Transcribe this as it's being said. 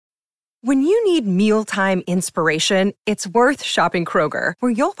When you need mealtime inspiration, it's worth shopping Kroger,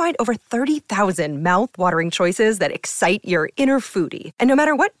 where you'll find over 30,000 mouth-watering choices that excite your inner foodie. And no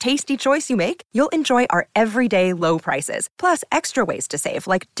matter what tasty choice you make, you'll enjoy our everyday low prices, plus extra ways to save,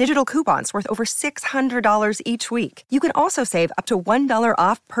 like digital coupons worth over $600 each week. You can also save up to $1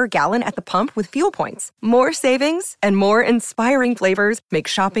 off per gallon at the pump with fuel points. More savings and more inspiring flavors make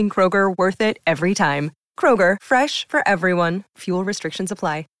shopping Kroger worth it every time. Kroger, fresh for everyone. Fuel restrictions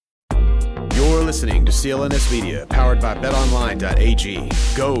apply. You're listening to CLNS Media, powered by betonline.ag.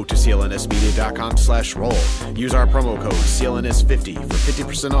 Go to clnsmedia.com/roll. Use our promo code CLNS50 for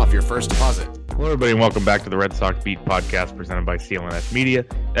 50% off your first deposit. Hello, everybody, and welcome back to the Red Sox Beat podcast presented by CLNS Media.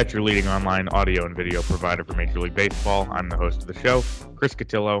 That's your leading online audio and video provider for Major League Baseball. I'm the host of the show, Chris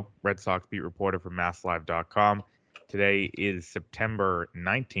Cotillo, Red Sox beat reporter for MassLive.com. Today is September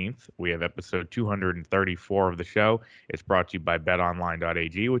 19th. We have episode 234 of the show. It's brought to you by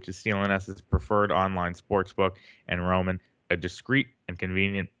betonline.ag, which is CLNS's preferred online sportsbook, and Roman, a discreet and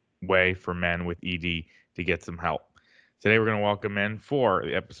convenient way for men with ED to get some help. Today we're going to welcome in for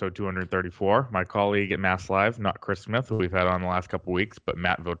episode 234, my colleague at Mass Live, not Chris Smith, who we've had on the last couple weeks, but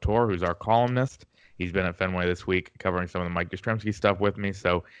Matt Vautour, who's our columnist. He's been at Fenway this week covering some of the Mike Yastrzemski stuff with me,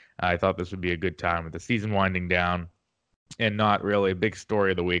 so I thought this would be a good time with the season winding down. And not really a big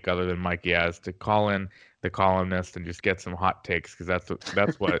story of the week other than Mike Yaz to call in the columnist and just get some hot takes, because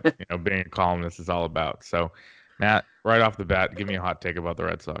that's what being a columnist is all about. So, Matt, right off the bat, give me a hot take about the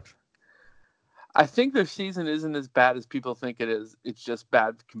Red Sox. I think their season isn't as bad as people think it is. It's just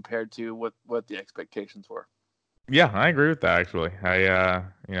bad compared to what the expectations were. Yeah, I agree with that, actually.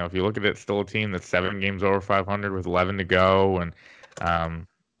 If you look at it, still a team that's 7 games over 500 with 11 to go, and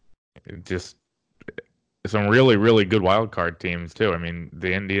just some really, really good wild card teams too. I mean,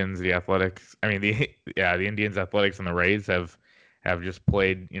 the Indians, the Athletics. I mean, the Indians, Athletics, and the Rays have just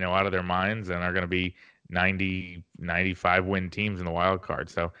played out of their minds and are going to be 90, 95 win teams in the wild card.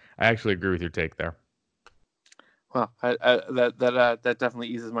 So I actually agree with your take there. Well, that definitely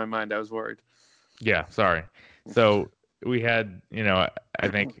eases my mind. I was worried. Yeah, sorry. So we had, I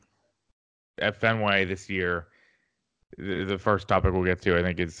think at Fenway this year, the first topic we'll get to, I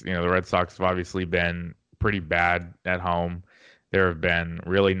think, is the Red Sox have obviously been pretty bad at home. There have been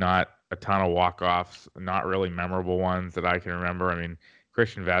really not a ton of walk-offs, not really memorable ones that I can remember. I mean,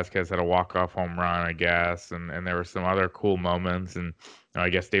 Christian Vasquez had a walk-off home run, I guess, and there were some other cool moments. And I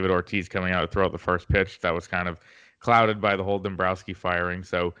guess David Ortiz coming out to throw out the first pitch, that was kind of clouded by the whole Dombrowski firing.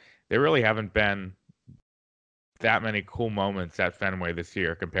 So there really haven't been that many cool moments at Fenway this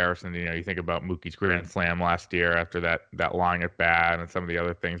year. Comparison, you think about Mookie's grand slam last year after that long at bat and some of the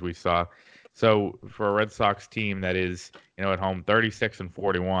other things we saw. So for a Red Sox team that is, at home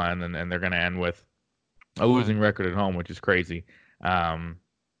 36-41, and they're going to end with a losing record at home, which is crazy.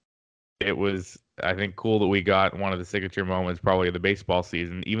 It was, I think, cool that we got one of the signature moments probably of the baseball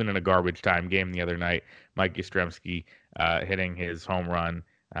season, even in a garbage time game the other night. Mike Yastrzemski hitting his home run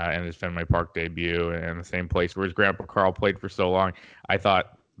in his Fenway Park debut, in the same place where his grandpa Carl played for so long. I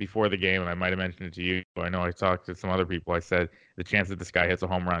thought before the game, and I might have mentioned it to you, I know I talked to some other people, I said the chance that this guy hits a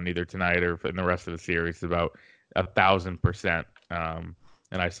home run either tonight or in the rest of the series is about 1,000%. And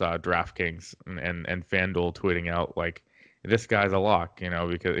I saw DraftKings and FanDuel tweeting out, like, this guy's a lock,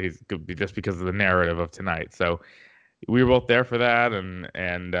 because because of the narrative of tonight. So we were both there for that, and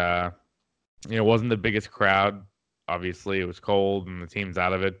it wasn't the biggest crowd. Obviously, it was cold and the team's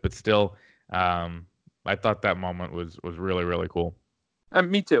out of it, but still, I thought that moment was really, really cool.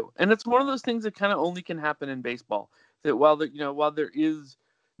 Me too. And it's one of those things that kind of only can happen in baseball. That while there is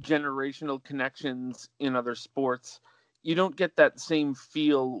generational connections in other sports, you don't get that same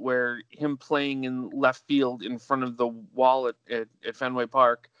feel where him playing in left field in front of the wall at Fenway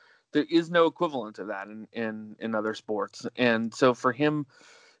Park. There is no equivalent of that in other sports. And so for him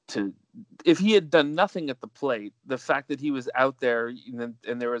if he had done nothing at the plate, the fact that he was out there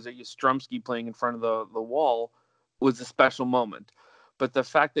and there was a Yastrzemski playing in front of the wall was a special moment. But the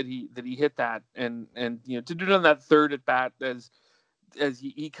fact that he hit that and to do it on that third at bat as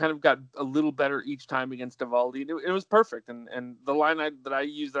he kind of got a little better each time against Eovaldi, it was perfect. And the line that I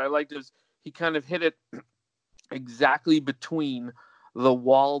used that I liked is he kind of hit it exactly between the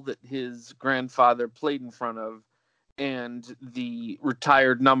wall that his grandfather played in front of and the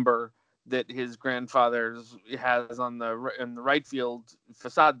retired number that his grandfather has in the right field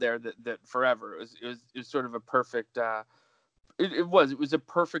facade there that forever. It was sort of a perfect. It was a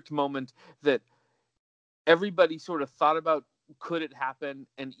perfect moment that everybody sort of thought about. Could it happen?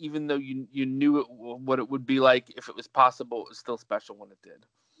 And even though you knew what it would be like if it was possible, it was still special when it did.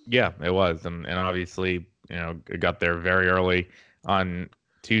 Yeah, it was, and obviously it got there very early on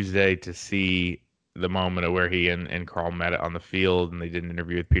Tuesday to see the moment where he and Carl met on the field, and they did an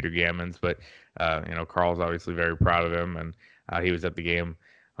interview with Peter Gammons. But Carl's obviously very proud of him, and he was at the game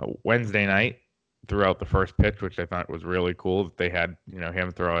Wednesday night throughout the first pitch, which I thought was really cool that they had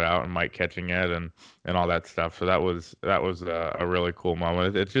him throw it out and Mike catching it and all that stuff. So that was a really cool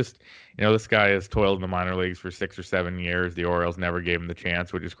moment. It's just this guy has toiled in the minor leagues for 6 or 7 years. The Orioles never gave him the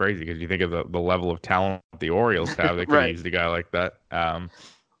chance, which is crazy because you think of the level of talent the Orioles have. They could have used a guy like that.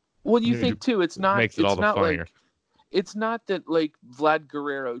 Well, you think too, it's not makes it all the funnier. It's not that like Vlad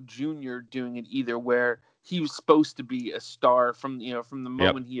Guerrero Jr. doing it either, where he was supposed to be a star from the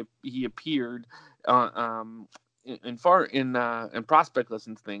moment he appeared in prospect list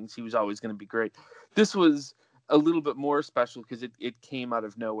and things. He was always going to be great. This was a little bit more special because it came out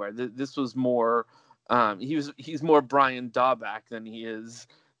of nowhere. This was more he's more Brian Daubach than he is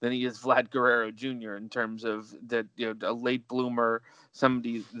Vlad Guerrero Jr. in terms of that, a late bloomer,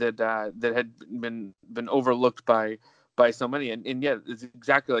 somebody that had been overlooked by so many, and yet it's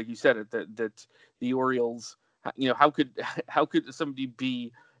exactly like you said it, that the Orioles, how could somebody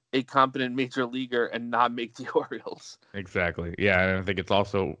be a competent major leaguer and not make the Orioles? Exactly. Yeah, and I think it's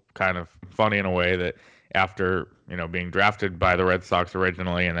also kind of funny in a way that after being drafted by the Red Sox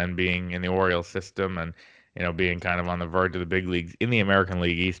originally and then being in the Orioles system and being kind of on the verge of the big leagues in the American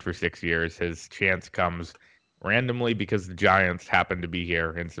League East for 6 years, his chance comes randomly because the Giants happened to be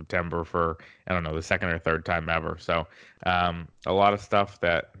here in September for, I don't know, the second or third time ever. So a lot of stuff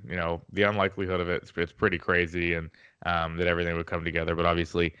that, the unlikelihood of it's pretty crazy, and that everything would come together. But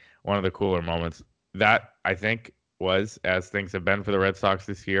obviously one of the cooler moments that I think was, as things have been for the Red Sox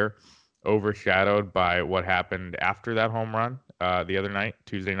this year, overshadowed by what happened after that home run the other night,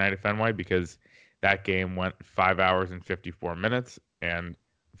 Tuesday night at Fenway, because that game went 5 hours and 54 minutes. And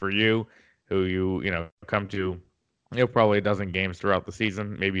for you, who you come to, probably a dozen games throughout the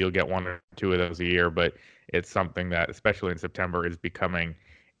season, maybe you'll get 1 or 2 of those a year, but it's something that, especially in September, is becoming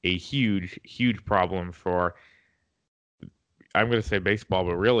a huge, huge problem for, I'm going to say baseball,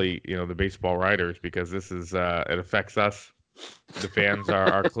 but really, the baseball writers, because this is, it affects us. The fans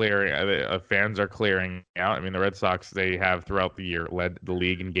are clearing. Fans are clearing out. I mean, the Red Sox, they have throughout the year led the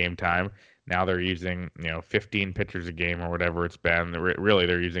league in game time. Now they're using 15 pitchers a game or whatever it's been. Really,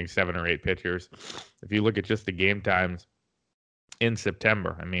 they're using 7 or 8 pitchers. If you look at just the game times in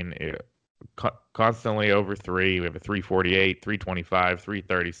September, I mean, constantly over 3. We have a 348, 325,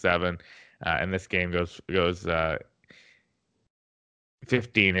 337, and this game goes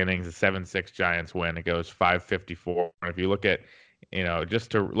 15 innings, a 7-6 Giants win. It goes 554. And if you look at,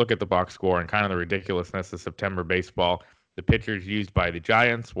 just to look at the box score and kind of the ridiculousness of September baseball, the pitchers used by the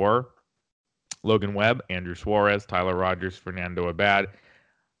Giants were Logan Webb, Andrew Suarez, Tyler Rogers, Fernando Abad,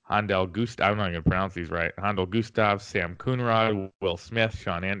 Handel Gustav, I'm not going to pronounce these right, Handel Gustav, Sam Coonrod, Will Smith,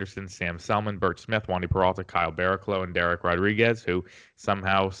 Sean Anderson, Sam Selman, Bert Smith, Wandy Peralta, Kyle Barraclough, and Derek Rodriguez, who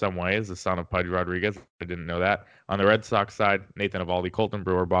somehow, some way is the son of Pudge Rodriguez. I didn't know that. On the Red Sox side, Nathan Eovaldi, Colton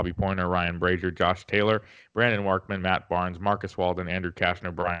Brewer, Bobby Pointer, Ryan Brazier, Josh Taylor, Brandon Workman, Matt Barnes, Marcus Walden, Andrew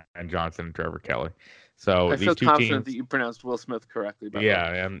Cashner, Brian Johnson, and Trevor Kelly. So I these feel two confident teams, that you pronounced Will Smith correctly.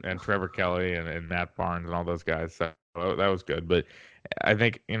 and Trevor Kelly and Matt Barnes and all those guys. So that was good. But I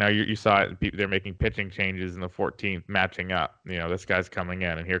think, you saw it. They're making pitching changes in the 14th, matching up. This guy's coming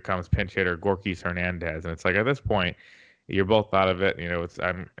in, and here comes pinch hitter Gorkys Hernandez. And it's like, at this point, you're both out of it.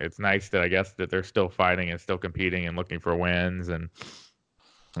 It's nice that, I guess, that they're still fighting and still competing and looking for wins. And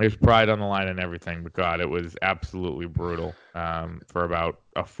there's pride on the line and everything. But, God, it was absolutely brutal for about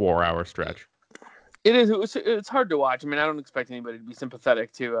a 4-hour stretch. It is. It's hard to watch. I mean, I don't expect anybody to be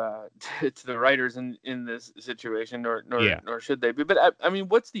sympathetic to the writers in this situation, nor should they be. But I mean,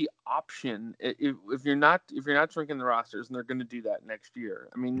 what's the option if you're not shrinking the rosters, and they're going to do that next year?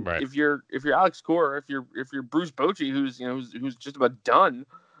 I mean, right. if you're Alex Cora, if you're Bruce Bochy, who's just about done,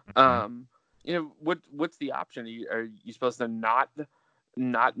 what's the option? Are you supposed to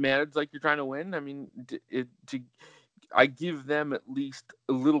not manage like you're trying to win? I mean, I give them at least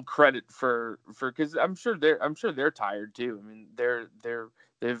a little credit for because I'm sure they're tired too. I mean,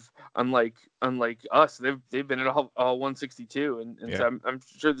 they've unlike us, they've been at all 162, and so I'm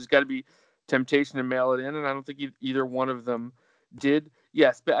sure there's got to be temptation to mail it in, and I don't think either one of them did.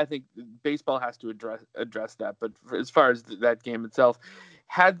 Yes, but I think baseball has to address that. But as far as that game itself,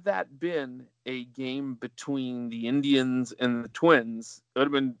 had that been a game between the Indians and the Twins, it would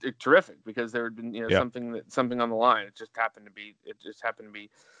have been terrific because there had been something on the line. It just happened to be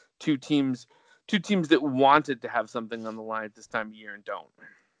two teams that wanted to have something on the line at this time of year and don't.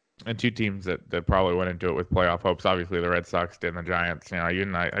 And two teams that probably went into it with playoff hopes. Obviously, the Red Sox did, and the Giants. You know,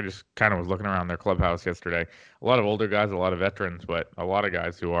 I just kind of was looking around their clubhouse yesterday. A lot of older guys, a lot of veterans, but a lot of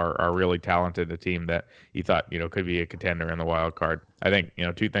guys who are really talented. A team that you thought, you know, could be a contender in the wild card. I think, you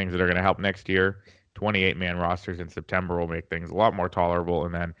know, two things that are going to help next year. 28-man rosters in September will make things a lot more tolerable,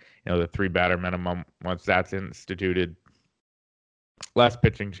 and then, you know, the 3-batter minimum, once that's instituted, less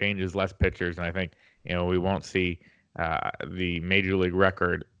pitching changes, less pitchers, and I think, you know, we won't see the major league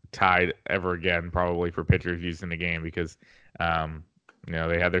record tied ever again, probably, for pitchers used in the game, because you know,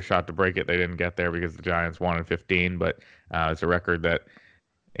 they had their shot to break it. They didn't get there because the Giants wanted 15, but it's a record that,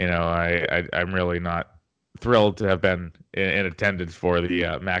 you know, I'm really not thrilled to have been in attendance for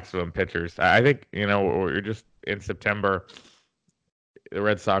the maximum pitchers. I think, you know, we're just in September. The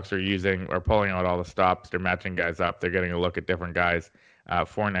Red Sox are pulling out all the stops. They're matching guys up. They're getting a look at different guys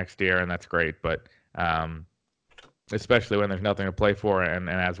for next year, and that's great. But especially when there's nothing to play for, and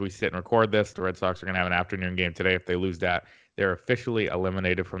as we sit and record this, the Red Sox are going to have an afternoon game today. If they lose that, they're officially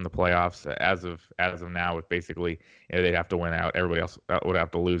eliminated from the playoffs as of now. With basically, you know, they'd have to win out. Everybody else would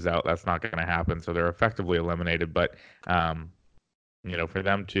have to lose out. That's not going to happen. So they're effectively eliminated. But you know, for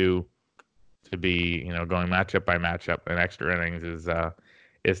them to be, you know, going matchup by matchup in extra innings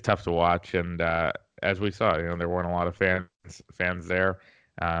is tough to watch. And as we saw, you know, there weren't a lot of fans there,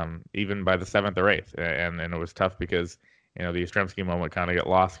 even by the 7th or 8th, and it was tough because, you know, the Yastrzemski moment kind of got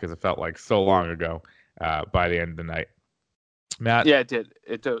lost because it felt like so long ago by the end of the night. Matt, yeah, it did.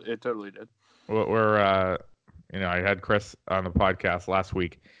 It totally did. We're you know, I had Chris on the podcast last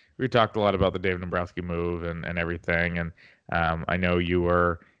week. We talked a lot about the Dave Dombrowski move and everything, and I know you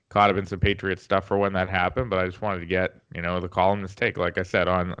were caught up in some Patriots stuff for when that happened, but I just wanted to get, you know, the columnist's take, like I said,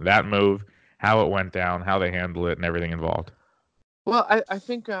 on that move, how it went down, how they handled it, and everything involved. Well, I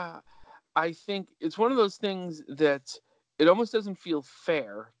think it's one of those things that it almost doesn't feel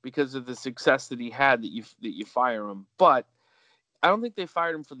fair because of the success that he had that you fire him, but I don't think they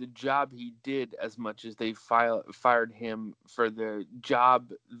fired him for the job he did as much as they fired him for the job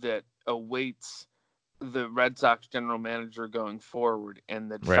that awaits the Red Sox general manager going forward,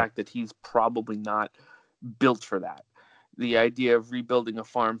 and the fact that he's probably not built for that. The idea of rebuilding a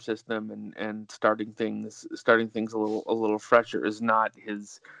farm system and starting things a little fresher is not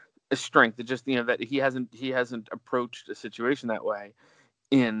his strength. It just, you know, that he hasn't approached a situation that way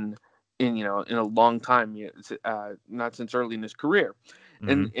in a long time, not since early in his career.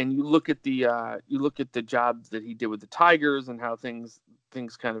 Mm-hmm. And you look at the jobs that he did with the Tigers and how things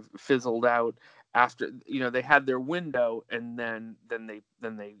kind of fizzled out after, you know, they had their window, and then they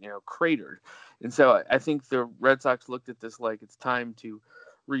you know, cratered. And so I think the Red Sox looked at this like it's time to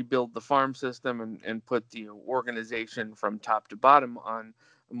rebuild the farm system and put the organization from top to bottom on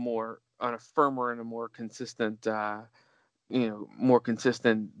a firmer and a more consistent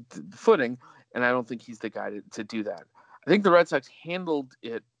footing. And I don't think he's the guy to do that. I think the Red Sox handled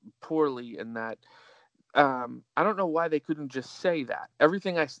it poorly in that I don't know why they couldn't just say that.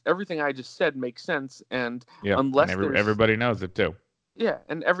 Everything I just said makes sense, and unless everybody knows it too. Yeah,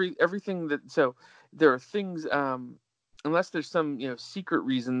 and everything that, so there are things, unless there's some, you know, secret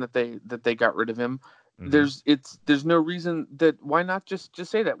reason that they got rid of him. Mm-hmm. There's no reason that, why not just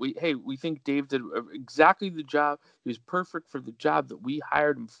say that we think Dave did exactly the job. He was perfect for the job that we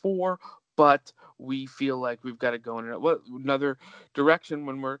hired him for, but we feel like we've got to go in another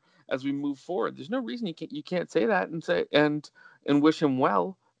direction as we move forward. There's no reason you can't say that and say and wish him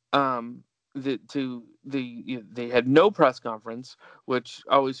well. They had no press conference, which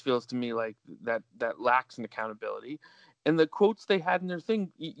always feels to me like that lacks in accountability. And the quotes they had in their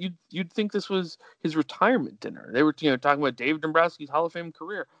thing, you'd think this was his retirement dinner. They were, you know, talking about Dave Dombrowski's Hall of Fame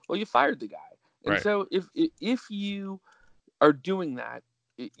career. Well, you fired the guy, and so if you are doing that,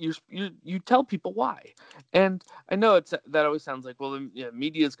 you tell people why. And I know that always sounds like, well, the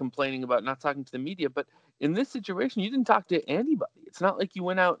media is complaining about not talking to the media, but in this situation, you didn't talk to anybody. It's not like you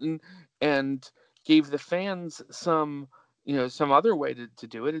went out and gave the fans some other way to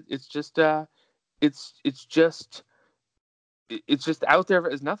do it. It's just out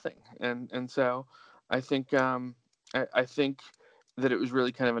there as nothing. And so I think I think that it was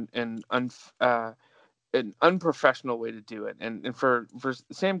really kind of an unprofessional way to do it, and for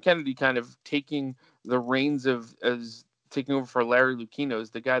Sam Kennedy kind of taking the reins as taking over for Larry Lucchino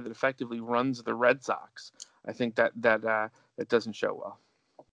as the guy that effectively runs the Red Sox. I think that doesn't show well.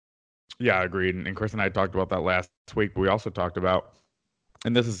 Yeah, agreed. And Chris and I talked about that last week, but we also talked about,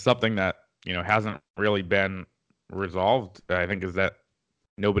 and this is something that, you know, hasn't really been resolved, I think, is that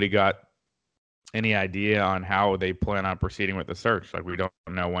nobody got any idea on how they plan on proceeding with the search. Like, we don't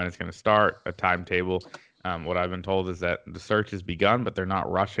know when it's going to start, a timetable. What I've been told is that the search has begun, but they're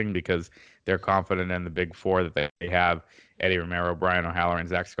not rushing because they're confident in the big four that they have: Eddie Romero, Brian O'Halloran,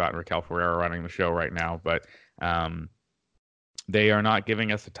 Zach Scott, and Raquel Ferreira running the show right now. But they are not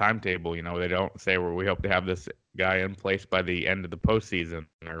giving us a timetable. They don't say, well, we hope to have this guy in place by the end of the postseason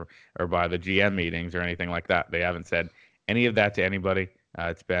or by the GM meetings or anything like that. They haven't said any of that to anybody.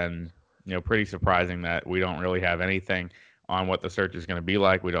 It's been pretty surprising that we don't really have anything on what the search is going to be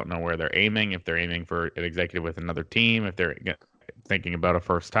like. We don't know where they're aiming, if they're aiming for an executive with another team, if they're thinking about a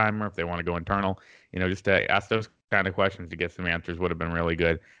first timer, if they want to go internal. Just to ask those kind of questions to get some answers would have been really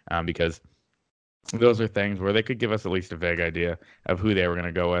good, because those are things where they could give us at least a vague idea of who they were going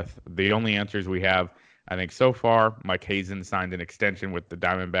to go with. The only answers we have, I think, so far, Mike Hazen signed an extension with the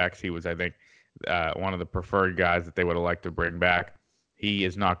Diamondbacks. He was, I think, one of the preferred guys that they would have liked to bring back. He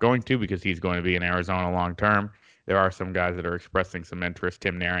is not going to, because he's going to be in Arizona long term. There are some guys that are expressing some interest.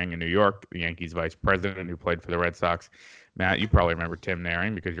 Tim Naring in New York, the Yankees vice president who played for the Red Sox. Matt, you probably remember Tim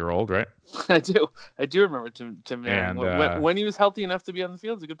Naring because you're old, right? I do remember Tim Naring. And, when he was healthy enough to be on the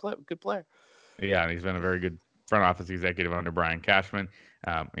field, he's a good player. Yeah, and he's been a very good front office executive under Brian Cashman.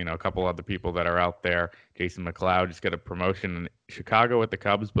 A couple other people that are out there. Jason McLeod just got a promotion in Chicago with the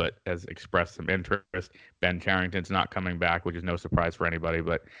Cubs, but has expressed some interest. Ben Charrington's not coming back, which is no surprise for anybody.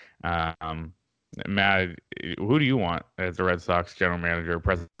 But Matt, who do you want as the Red Sox general manager,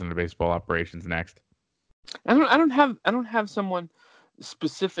 president of baseball operations next? I don't have someone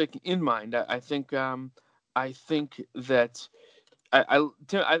specific in mind. I think that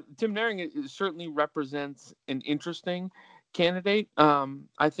Tim Naring certainly represents an interesting candidate.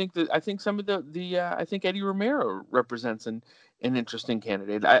 I think some of I think Eddie Romero represents an interesting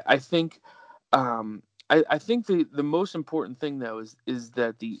candidate. I think the most important thing though is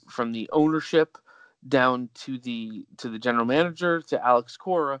that from the ownership down to the general manager to Alex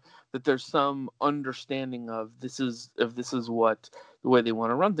Cora, that there's some understanding of this is what the way they want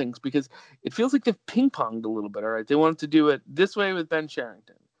to run things, because it feels like they've ping-ponged a little bit. All right, they wanted to do it this way with Ben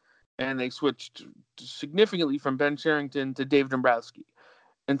Cherington, and they switched significantly from Ben Cherington to Dave Dombrowski,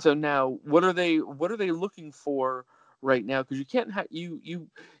 and so now what are they looking for right now? Because you can't you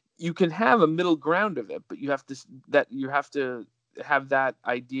can have a middle ground of it, but you have to have that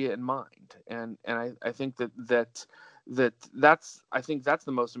idea in mind, and I think that's the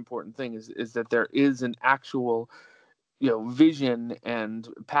most important thing is that there is an actual vision and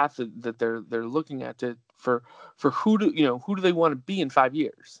path that they're looking at for who do they want to be in 5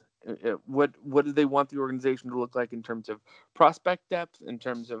 years. What do they want the organization to look like in terms of prospect depth, in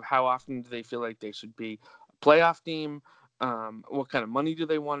terms of how often do they feel like they should be a playoff team, what kind of money do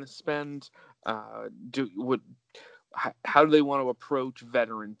they want to spend, how do they want to approach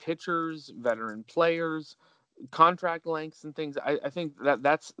veteran pitchers, veteran players, contract lengths and things. I think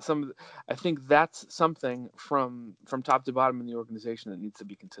that's something from top to bottom in the organization that needs to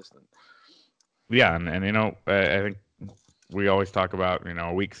be consistent. Yeah, and I think we always talk about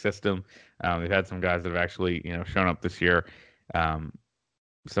a weak system. They've had some guys that have actually shown up this year.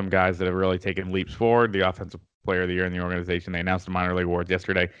 Some guys that have really taken leaps forward. The offensive player of the year in the organization, they announced the minor league awards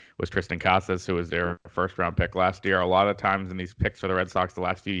yesterday, was Tristan Casas, who was their first-round pick last year. A lot of times in these picks for the Red Sox the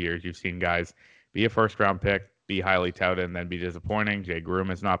last few years, you've seen guys be a first-round pick, be highly touted, and then be disappointing. Jay Groom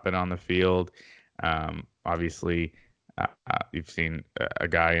has not been on the field. Obviously, you've seen a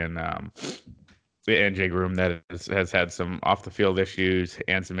guy in Jay Groom that has had some off-the-field issues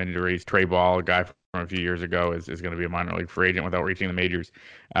and some injuries. Trey Ball, a guy from a few years ago, is going to be a minor league free agent without reaching the majors.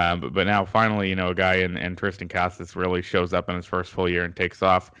 But now, finally, a guy in Tristan Casas really shows up in his first full year and takes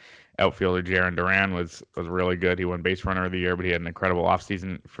off. Outfielder Jarren Duran was really good. He won base runner of the year, but he had an incredible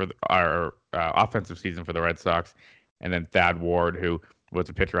offseason for our offensive season for the Red Sox. And then Thad Ward, who was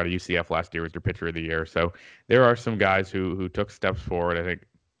a pitcher out of UCF last year, was their pitcher of the year. So there are some guys who took steps forward. I think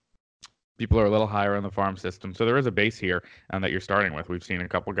people are a little higher on the farm system. So there is a base here that you're starting with. We've seen a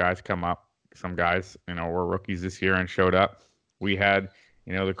couple guys come up. Some guys, were rookies this year and showed up. We had,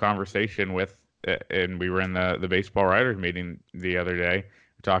 the conversation with, and we were in the baseball writers meeting the other day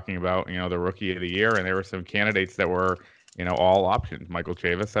talking about, the rookie of the year, and there were some candidates that were, all options. Michael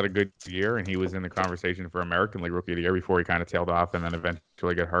Chavis had a good year, and he was in the conversation for American League Rookie of the Year before he kind of tailed off and then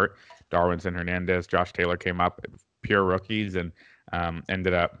eventually got hurt. Darwinson Hernandez, Josh Taylor came up, pure rookies, and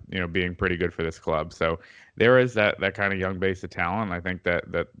ended up, being pretty good for this club. So there is that kind of young base of talent. I think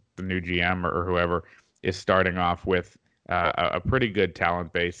that the new GM or whoever is starting off with a pretty good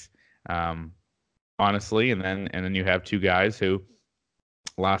talent base, honestly. And then you have two guys who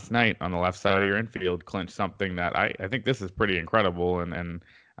last night on the left side of your infield clinched something that I think this is pretty incredible. And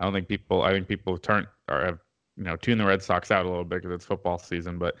I think people have tuned the Red Sox out a little bit because it's football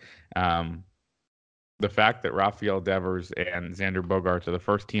season. But the fact that Rafael Devers and Xander Bogaerts are the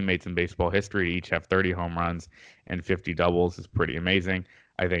first teammates in baseball history to each have 30 home runs and 50 doubles is pretty amazing.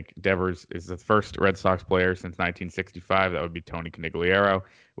 I think Devers is the first Red Sox player since 1965. That would be Tony Conigliaro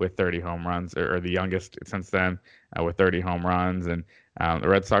with 30 home runs, or the youngest since then with 30 home runs. And the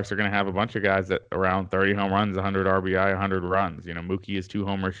Red Sox are going to have a bunch of guys that around 30 home runs, 100 RBI, 100 runs. Mookie is 2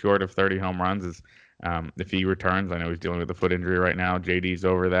 homers short of 30 home runs. If he returns, I know he's dealing with a foot injury right now. JD's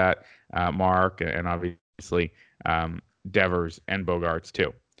over that mark, and obviously Devers and Bogaerts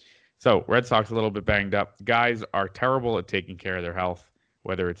too. So Red Sox a little bit banged up. Guys are terrible at taking care of their health.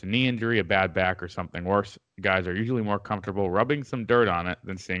 Whether it's a knee injury, a bad back, or something worse, guys are usually more comfortable rubbing some dirt on it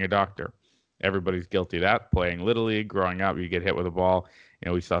than seeing a doctor. Everybody's guilty of that. Playing Little League, growing up, you get hit with a ball.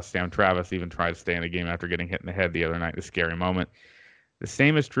 We saw Sam Travis even try to stay in the game after getting hit in the head the other night, the scary moment. The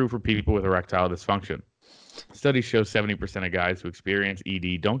same is true for people with erectile dysfunction. Studies show 70% of guys who experience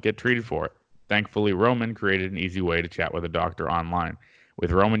ED don't get treated for it. Thankfully, Roman created an easy way to chat with a doctor online.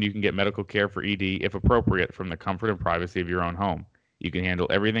 With Roman, you can get medical care for ED, if appropriate, from the comfort and privacy of your own home. You can handle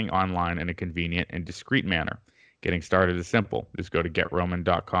everything online in a convenient and discreet manner. Getting started is simple. Just go to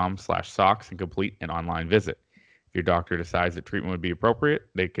GetRoman.com/socks and complete an online visit. If your doctor decides that treatment would be appropriate,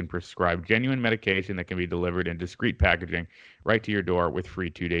 they can prescribe genuine medication that can be delivered in discreet packaging right to your door with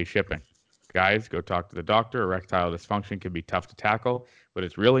free 2-day shipping. Guys, go talk to the doctor. Erectile dysfunction can be tough to tackle, but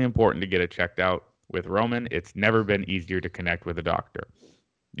it's really important to get it checked out. With Roman, it's never been easier to connect with a doctor.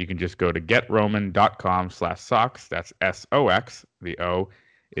 You can just go to GetRoman.com/socks. That's SOX. The O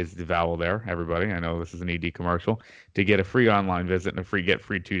is the vowel there, everybody. I know this is an ED commercial. To get a free online visit and free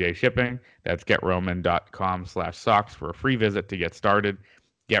 2-day shipping, that's GetRoman.com/socks for a free visit to get started.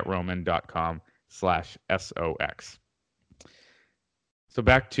 GetRoman.com/SOX. So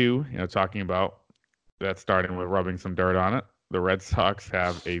back to, talking about that, starting with rubbing some dirt on it. The Red Sox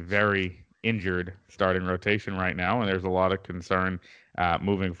have a very injured starting rotation right now, and there's a lot of concern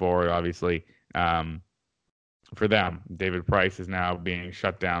moving forward, obviously, for them. David Price is now being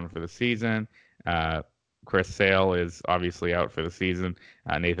shut down for the season. Chris Sale is obviously out for the season.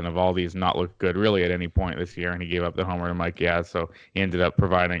 Nathan Eovaldi has not looked good really at any point this year, and he gave up the homer to Mike Yaz, so he ended up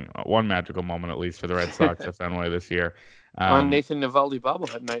providing one magical moment at least for the Red Sox at Fenway this year. On Nathan Eovaldi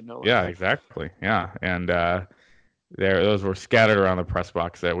bobblehead night, no less. Yeah, exactly. Yeah, and those were scattered around the press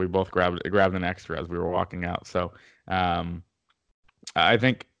box that we both grabbed an extra as we were walking out. So I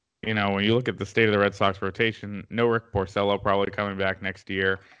think, when you look at the state of the Red Sox rotation, no Rick Porcello probably coming back next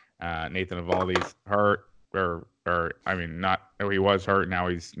year. Nathan Eovaldi's hurt, he was hurt. Now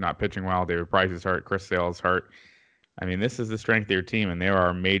he's not pitching well. David Price is hurt. Chris Sale is hurt. This is the strength of your team, and there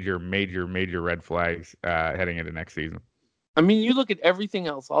are major, major, major red flags heading into next season. You look at everything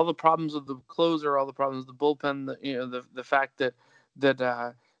else, all the problems of the closer, all the problems of the bullpen, the fact that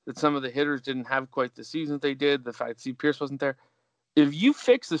some of the hitters didn't have quite the season they did, the fact Steve Pearce wasn't there. If you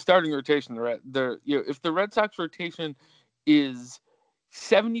fix the starting rotation, if the Red Sox rotation is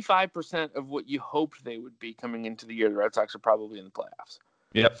 75% of what you hoped they would be coming into the year, the Red Sox are probably in the playoffs.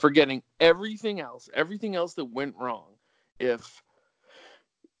 Yep. Forgetting everything else that went wrong. If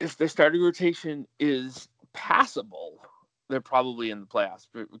the starting rotation is passable, they're probably in the playoffs,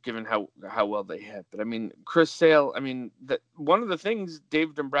 given how well they hit. But Chris Sale, that one of the things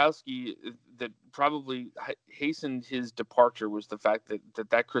Dave Dombrowski that probably hastened his departure was the fact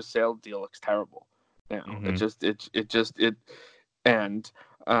that Chris Sale deal looks terrible now. Mm-hmm. And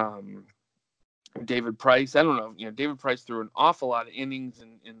David Price, I don't know, David Price threw an awful lot of innings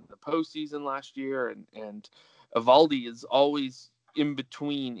in the postseason last year, and Eovaldi is always in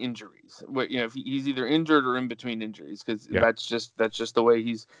between injuries. If he's either injured or in between injuries, because that's just the way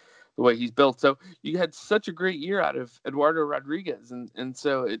he's built. So you had such a great year out of Eduardo Rodriguez, and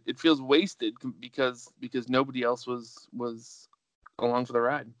so it feels wasted because nobody else was along for the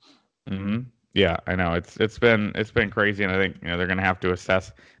ride. Mm-hmm. Yeah, I know it's been crazy, and I think they're going to have to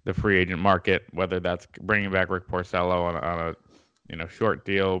assess the free agent market, whether that's bringing back Rick Porcello on a short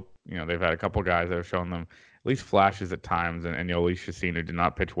deal. They've had a couple guys that have shown them at least flashes at times, and Yoeli Chacina did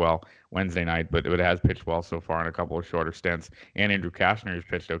not pitch well Wednesday night, but it has pitched well so far in a couple of shorter stints. And Andrew Kashner has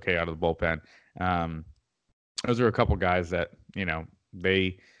pitched okay out of the bullpen. Those are a couple guys that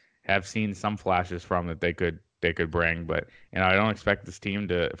they have seen some flashes from that they could bring, but I don't expect this team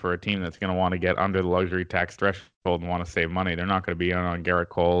for a team that's going to want to get under the luxury tax threshold and want to save money. They're not going to be in on Garrett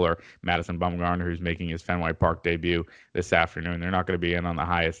Cole or Madison Bumgarner, who's making his Fenway Park debut this afternoon. They're not going to be in on the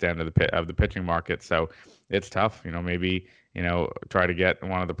highest end of the pitching market, so it's tough. Maybe try to get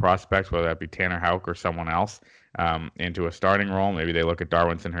one of the prospects, whether that be Tanner Houck or someone else, into a starting role. Maybe they look at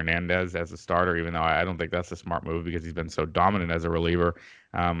Darwinson Hernandez as a starter, even though I don't think that's a smart move because he's been so dominant as a reliever.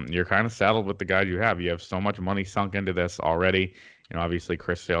 you're kind of saddled with the guys you have. You have so much money sunk into this already. Obviously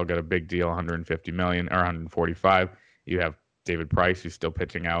Chris Sale got a big deal, 150 million or 145. You have David Price, who's still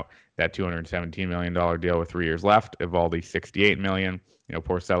pitching out that $217 million deal with 3 years left. Evaldi, $68 million.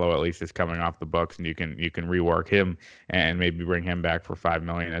 Porcello at least is coming off the books, and you can rework him and maybe bring him back for $5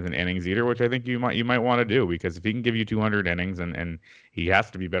 million as an innings eater, which I think you might want to do, because if he can give you 200 innings, and he has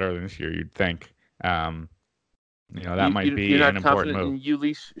to be better than this year, you'd think. That might be an important move. You're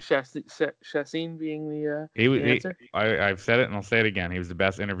not confident in Ulyss Chassin being the answer? I've said it and I'll say it again. He was the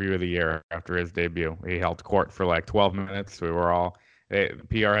best interview of the year after his debut. He held court for like 12 minutes. The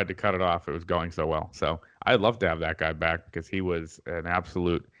PR had to cut it off. It was going so well. So I'd love to have that guy back, because he was an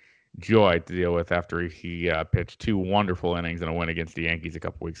absolute joy to deal with after he pitched 2 wonderful innings and a win against the Yankees a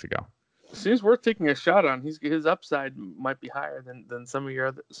couple weeks ago. Seems worth taking a shot on. His upside might be higher than some of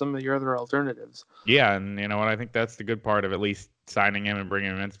your other alternatives. Yeah, and you know what? I think that's the good part of at least signing him and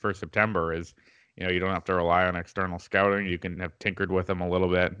bringing him in for September is, you don't have to rely on external scouting. You can have tinkered with him a little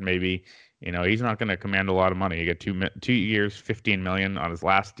bit. Maybe, he's not going to command a lot of money. You get 2 years, $15 million on his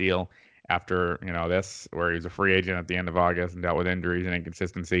last deal after, this, where he was a free agent at the end of August and dealt with injuries and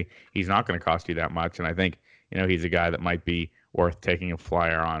inconsistency. He's not going to cost you that much, and I think, he's a guy that might be worth taking a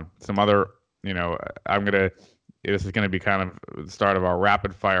flyer on. Some other, this is going to be kind of the start of our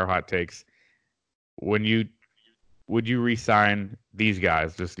rapid fire hot takes. Would you re-sign these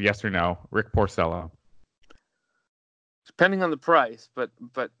guys? Just yes or no. Rick Porcello. Depending on the price, but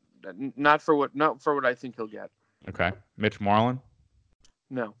not for what I think he'll get. Okay. Mitch Moreland?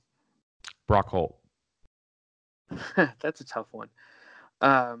 No. Brock Holt. That's a tough one.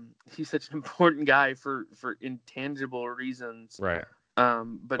 He's such an important guy for intangible reasons. Right.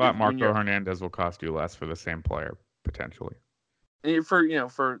 But Marco Hernandez will cost you less for the same player, potentially. For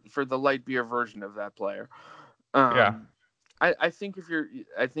the light beer version of that player. Yeah. I think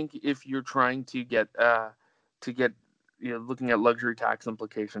if you're trying to get looking at luxury tax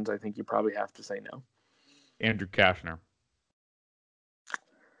implications, I think you probably have to say no. Andrew Cashner.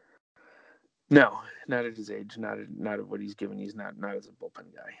 No, not at his age, not at what he's given. He's not as a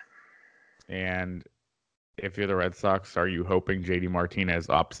bullpen guy. And if you're the Red Sox, are you hoping JD Martinez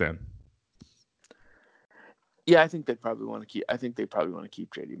opts in? Yeah, I think they probably want to keep.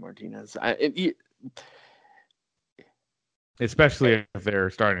 JD Martinez. Especially if they're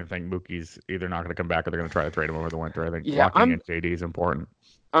starting to think Mookie's either not going to come back or they're going to try to trade him over the winter. I think locking in JD is important.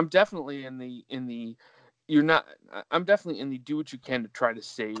 I'm definitely in the. I'm definitely in the do what you can to try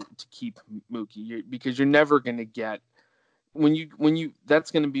to keep Mookie, because you're never going to get when you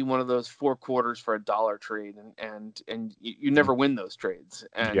that's going to be one of those 4 quarters for $1 trade, and you never win those trades.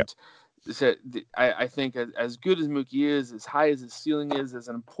 And so I think as good as Mookie is, as high as his ceiling is, as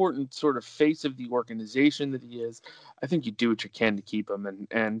an important sort of face of the organization that he is, I think you do what you can to keep him.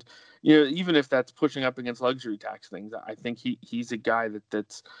 And even if that's pushing up against luxury tax things, I think he's a guy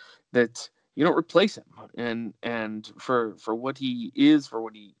that's you don't replace him, and for what he is, for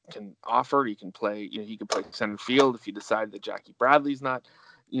what he can offer, he can play. He can play center field if you decide that Jackie Bradley's not,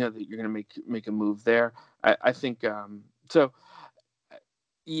 that you're going to make a move there. I think so.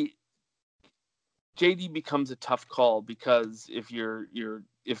 JD becomes a tough call, because if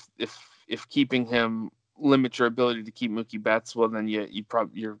if keeping him limits your ability to keep Mookie Betts, well then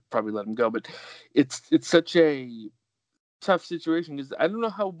you're probably let him go. But it's such a tough situation, because I don't know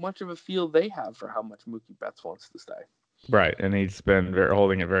how much of a feel they have for how much Mookie Betts wants to stay. Right, and he's been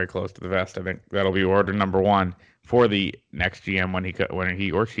holding it very close to the vest. I think that'll be order number 1 for the next GM when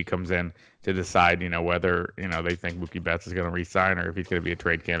he or she comes in to decide, whether they think Mookie Betts is going to re-sign or if he's going to be a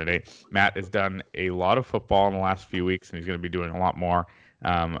trade candidate. Matt has done a lot of football in the last few weeks, and he's going to be doing a lot more.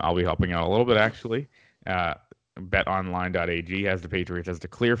 I'll be helping out a little bit, actually. BetOnline.ag has the Patriots as the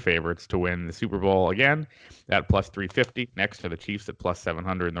clear favorites to win the Super Bowl again at plus 350, next to the Chiefs at plus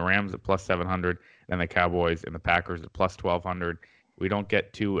 700 and the Rams at plus 700, and the Cowboys and the Packers at plus 1200. We don't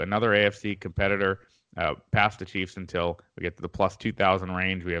get to another AFC competitor past the Chiefs until we get to the plus 2000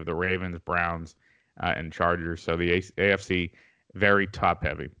 range. We have the Ravens, Browns, and Chargers. So the AFC, very top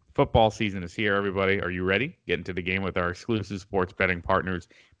heavy. Football season is here, everybody. Are you ready? Get into the game with our exclusive sports betting partners,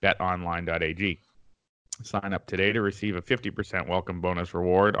 BetOnline.ag. Sign up today to receive a 50% welcome bonus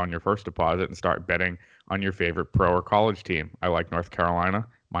reward on your first deposit and start betting on your favorite pro or college team. I like North Carolina,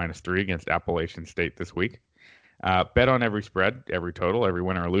 -3 against Appalachian State this week. Bet on every spread, every total, every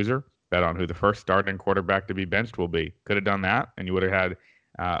winner or loser. Bet on who the first starting quarterback to be benched will be. Could have done that, and you would have had,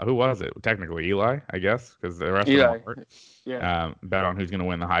 who was it? Technically Eli, I guess, because the rest of them weren't. Yeah. Bet on who's going to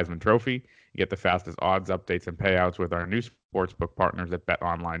win the Heisman Trophy. You get the fastest odds, updates, and payouts with our new sportsbook partners at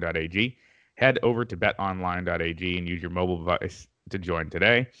betonline.ag. Head over to betonline.ag and use your mobile device to join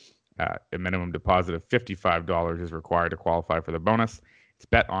today. A minimum deposit of $55 is required to qualify for the bonus. It's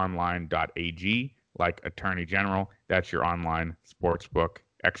betonline.ag, like Attorney General. That's your online sportsbook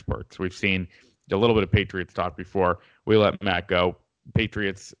experts. We've seen a little bit of Patriots talk before we let Matt go.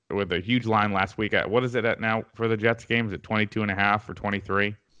 Patriots with a huge line last week. What is it at now for the Jets game? Is it 22.5 or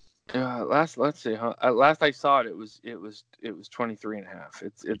 23? Let's see. Last I saw it, it was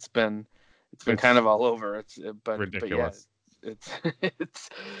 23.5. It's been kind of all over. But ridiculous. But yeah,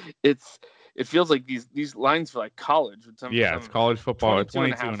 it feels like these lines for like college. It's college football.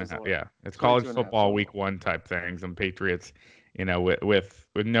 22.5. Yeah, it's college football week 1 type things. And Patriots, with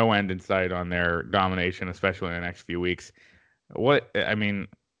no end in sight on their domination, especially in the next few weeks.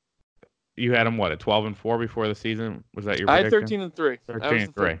 You had them at 12-4 before the season? Was that your prediction? I had 13-3.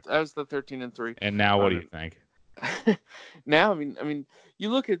 13-3. I was the 13-3. And now, what do you think? Now, you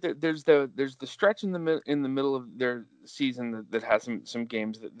look at there's the stretch in the middle of their season that has some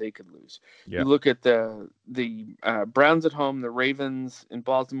games that they could lose. Yeah. You look at the Browns at home, the Ravens in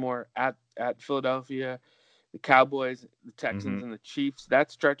Baltimore, at Philadelphia, the Cowboys, the Texans, and the Chiefs.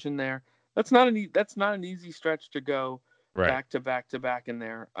 That stretch in there, that's not an easy stretch to go. Right. Back to back in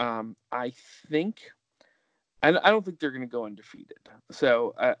there. I don't think they're going to go undefeated.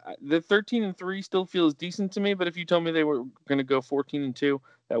 So the 13-3 still feels decent to me. But if you told me they were going to go 14-2,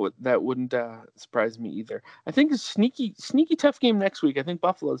 that wouldn't surprise me either. I think a sneaky tough game next week. I think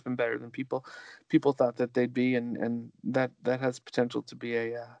Buffalo's been better than people thought that they'd be, and that has potential to be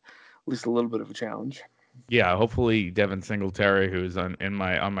at least a little bit of a challenge. Yeah, hopefully Devin Singletary, who's on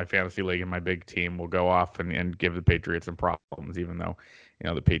my fantasy league and my big team, will go off and give the Patriots some problems, even though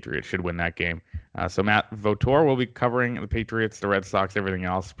the Patriots should win that game. So Matt Vautour will be covering the Patriots, the Red Sox, everything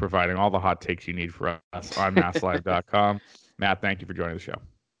else, providing all the hot takes you need for us on MassLive.com. Matt, thank you for joining the show.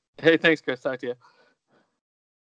 Hey, thanks, Chris. Talk to you.